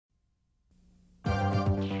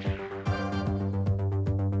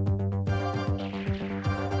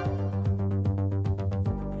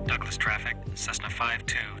traffic, Cessna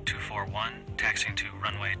 52241, taxiing to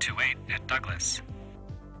runway 28 at Douglas.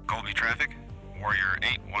 Colby traffic, Warrior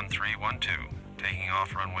 81312, taking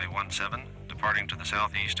off runway 17, departing to the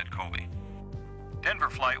southeast at Colby. Denver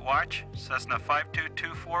Flight Watch, Cessna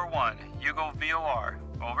 52241, Hugo VOR,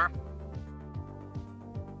 over.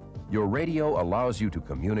 Your radio allows you to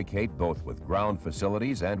communicate both with ground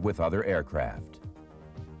facilities and with other aircraft.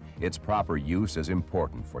 Its proper use is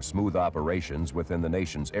important for smooth operations within the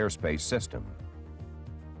nation's airspace system.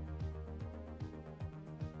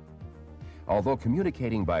 Although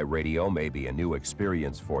communicating by radio may be a new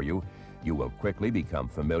experience for you, you will quickly become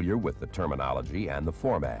familiar with the terminology and the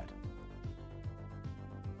format.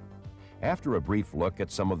 After a brief look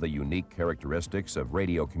at some of the unique characteristics of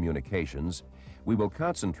radio communications, we will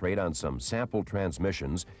concentrate on some sample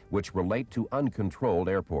transmissions which relate to uncontrolled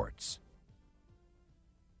airports.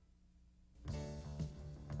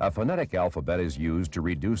 A phonetic alphabet is used to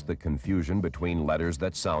reduce the confusion between letters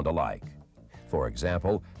that sound alike. For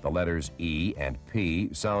example, the letters E and P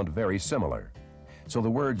sound very similar. So the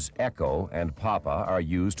words echo and papa are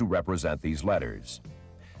used to represent these letters.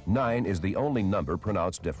 9 is the only number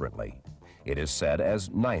pronounced differently. It is said as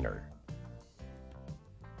niner.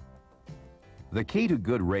 The key to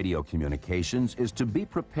good radio communications is to be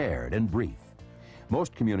prepared and brief.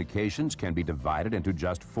 Most communications can be divided into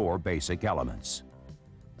just 4 basic elements.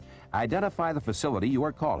 Identify the facility you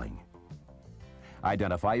are calling.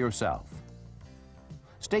 Identify yourself.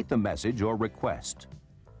 State the message or request.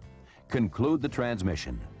 Conclude the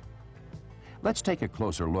transmission. Let's take a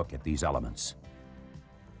closer look at these elements.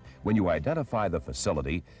 When you identify the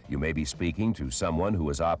facility, you may be speaking to someone who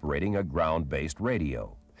is operating a ground-based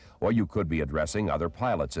radio, or you could be addressing other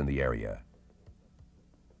pilots in the area.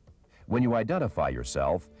 When you identify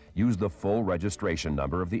yourself, use the full registration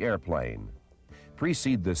number of the airplane.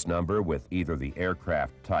 Precede this number with either the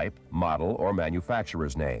aircraft type, model, or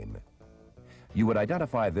manufacturer's name. You would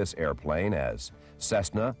identify this airplane as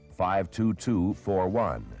Cessna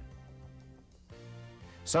 52241.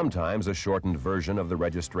 Sometimes a shortened version of the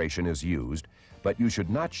registration is used, but you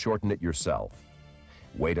should not shorten it yourself.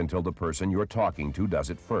 Wait until the person you're talking to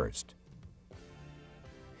does it first.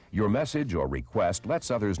 Your message or request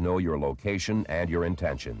lets others know your location and your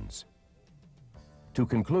intentions. To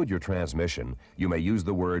conclude your transmission, you may use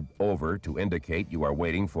the word over to indicate you are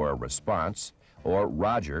waiting for a response, or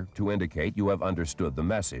roger to indicate you have understood the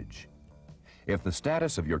message. If the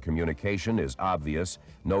status of your communication is obvious,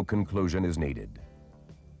 no conclusion is needed.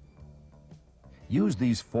 Use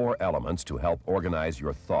these 4 elements to help organize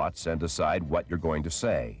your thoughts and decide what you're going to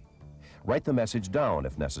say. Write the message down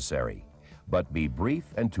if necessary, but be brief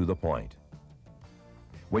and to the point.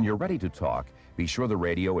 When you're ready to talk, be sure the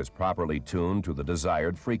radio is properly tuned to the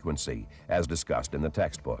desired frequency, as discussed in the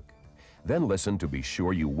textbook. Then listen to be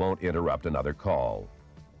sure you won't interrupt another call.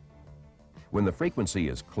 When the frequency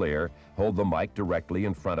is clear, hold the mic directly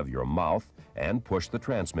in front of your mouth and push the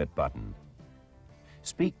transmit button.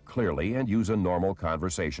 Speak clearly and use a normal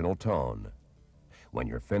conversational tone. When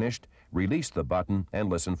you're finished, release the button and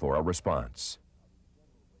listen for a response.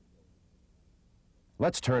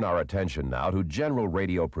 Let's turn our attention now to general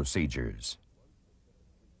radio procedures.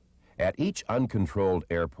 At each uncontrolled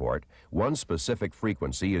airport, one specific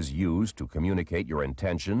frequency is used to communicate your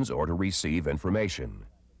intentions or to receive information.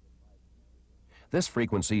 This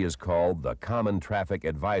frequency is called the Common Traffic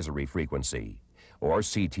Advisory Frequency, or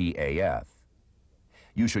CTAF.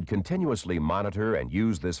 You should continuously monitor and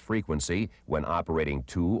use this frequency when operating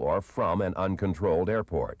to or from an uncontrolled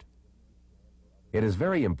airport. It is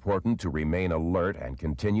very important to remain alert and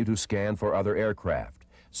continue to scan for other aircraft,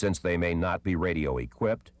 since they may not be radio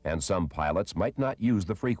equipped and some pilots might not use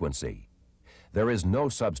the frequency. There is no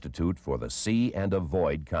substitute for the see and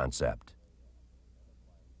avoid concept.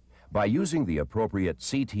 By using the appropriate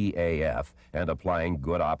CTAF and applying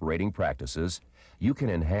good operating practices, you can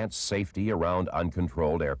enhance safety around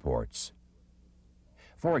uncontrolled airports.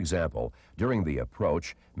 For example, during the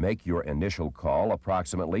approach, make your initial call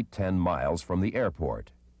approximately 10 miles from the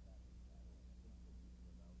airport.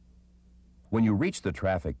 When you reach the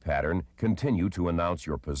traffic pattern, continue to announce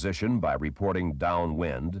your position by reporting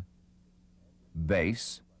downwind,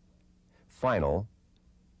 base, final,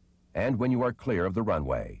 and when you are clear of the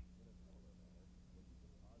runway.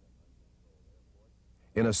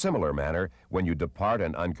 In a similar manner, when you depart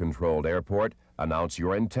an uncontrolled airport, announce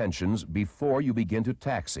your intentions before you begin to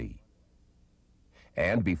taxi,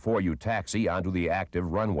 and before you taxi onto the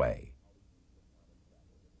active runway.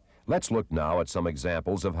 Let's look now at some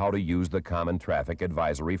examples of how to use the Common Traffic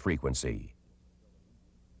Advisory Frequency.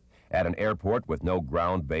 At an airport with no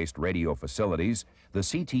ground-based radio facilities, the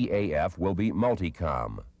CTAF will be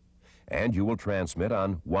multicom. and you will transmit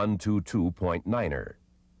on 122.9er.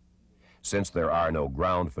 Since there are no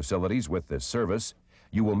ground facilities with this service,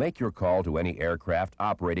 you will make your call to any aircraft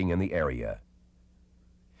operating in the area.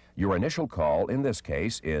 Your initial call in this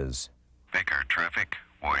case is Baker traffic,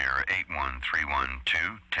 Warrior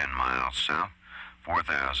 81312, 10 miles south,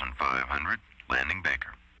 4,500, landing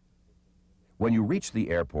Baker. When you reach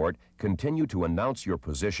the airport, continue to announce your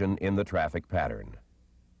position in the traffic pattern.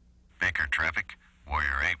 Baker traffic,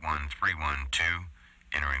 Warrior 81312,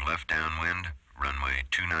 entering left downwind, runway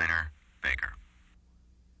 29er, Baker.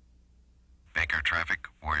 Baker traffic,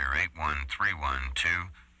 Warrior 81312,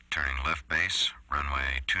 turning left base,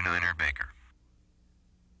 runway 29er, Baker.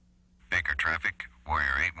 Baker traffic,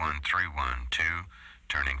 Warrior 81312,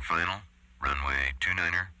 turning final, runway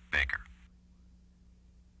 29er, Baker.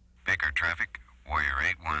 Baker traffic, Warrior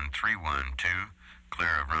 81312,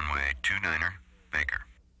 clear of runway 29er, Baker.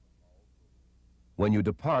 When you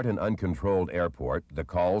depart an uncontrolled airport, the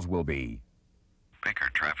calls will be Baker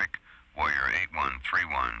traffic, Warrior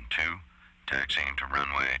 81312, taxiing to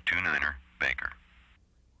runway 29er, Baker.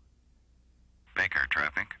 Baker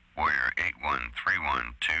traffic, Warrior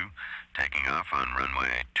 81312, taking off on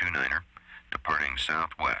runway 29er, departing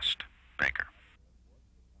southwest, Baker.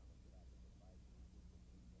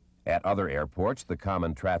 At other airports, the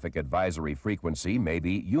common traffic advisory frequency may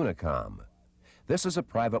be Unicom. This is a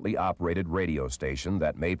privately operated radio station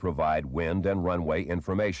that may provide wind and runway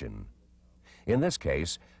information. In this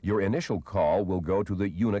case, your initial call will go to the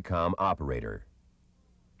Unicom operator.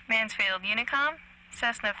 Mansfield Unicom,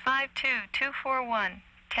 Cessna 52241,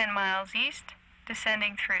 10 miles east,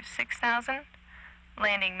 descending through 6,000,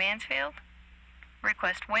 landing Mansfield.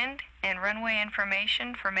 Request wind and runway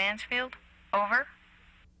information for Mansfield. Over.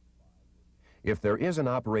 If there is an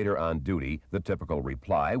operator on duty, the typical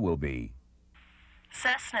reply will be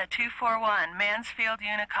Cessna 241, Mansfield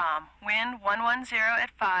Unicom, wind 110 at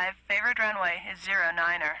 5, favored runway is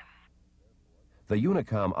 09er. The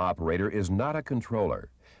Unicom operator is not a controller.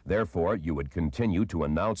 Therefore, you would continue to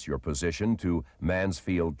announce your position to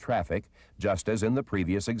Mansfield traffic, just as in the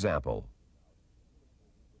previous example.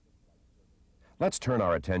 Let's turn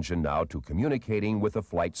our attention now to communicating with a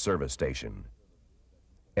flight service station.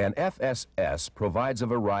 An FSS provides a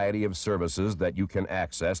variety of services that you can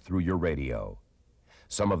access through your radio.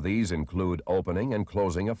 Some of these include opening and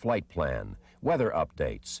closing a flight plan, weather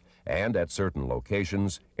updates, and at certain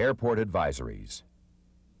locations, airport advisories.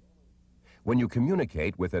 When you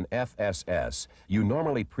communicate with an FSS, you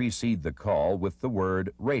normally precede the call with the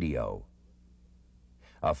word radio.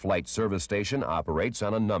 A flight service station operates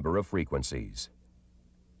on a number of frequencies.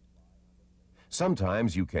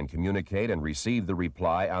 Sometimes you can communicate and receive the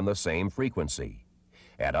reply on the same frequency.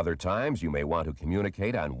 At other times, you may want to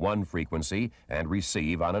communicate on one frequency and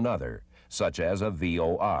receive on another, such as a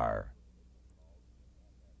VOR.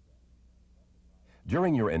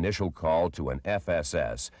 During your initial call to an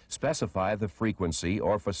FSS, specify the frequency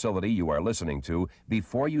or facility you are listening to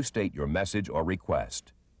before you state your message or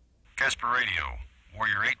request. Casper Radio,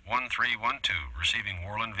 Warrior 81312, receiving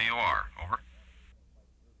Worland VOR, over.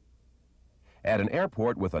 At an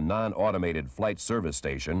airport with a non-automated flight service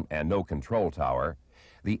station and no control tower,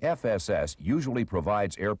 the FSS usually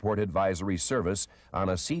provides airport advisory service on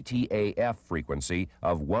a CTAF frequency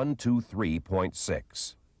of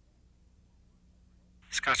 123.6.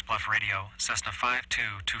 Scottsbluff Radio, Cessna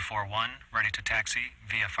 52241, ready to taxi,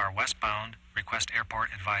 VFR westbound, request airport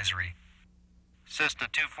advisory. Cessna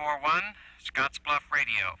 241, Scottsbluff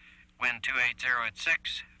Radio, wind 280 at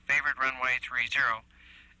 6, favored runway 30,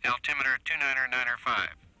 altimeter 299er5.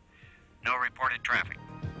 No reported traffic.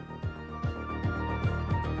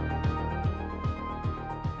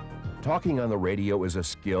 Talking on the radio is a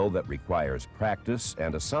skill that requires practice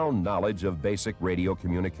and a sound knowledge of basic radio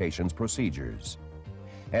communications procedures.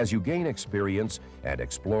 As you gain experience and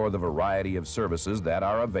explore the variety of services that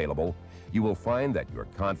are available, you will find that your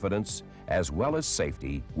confidence, as well as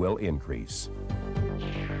safety, will increase.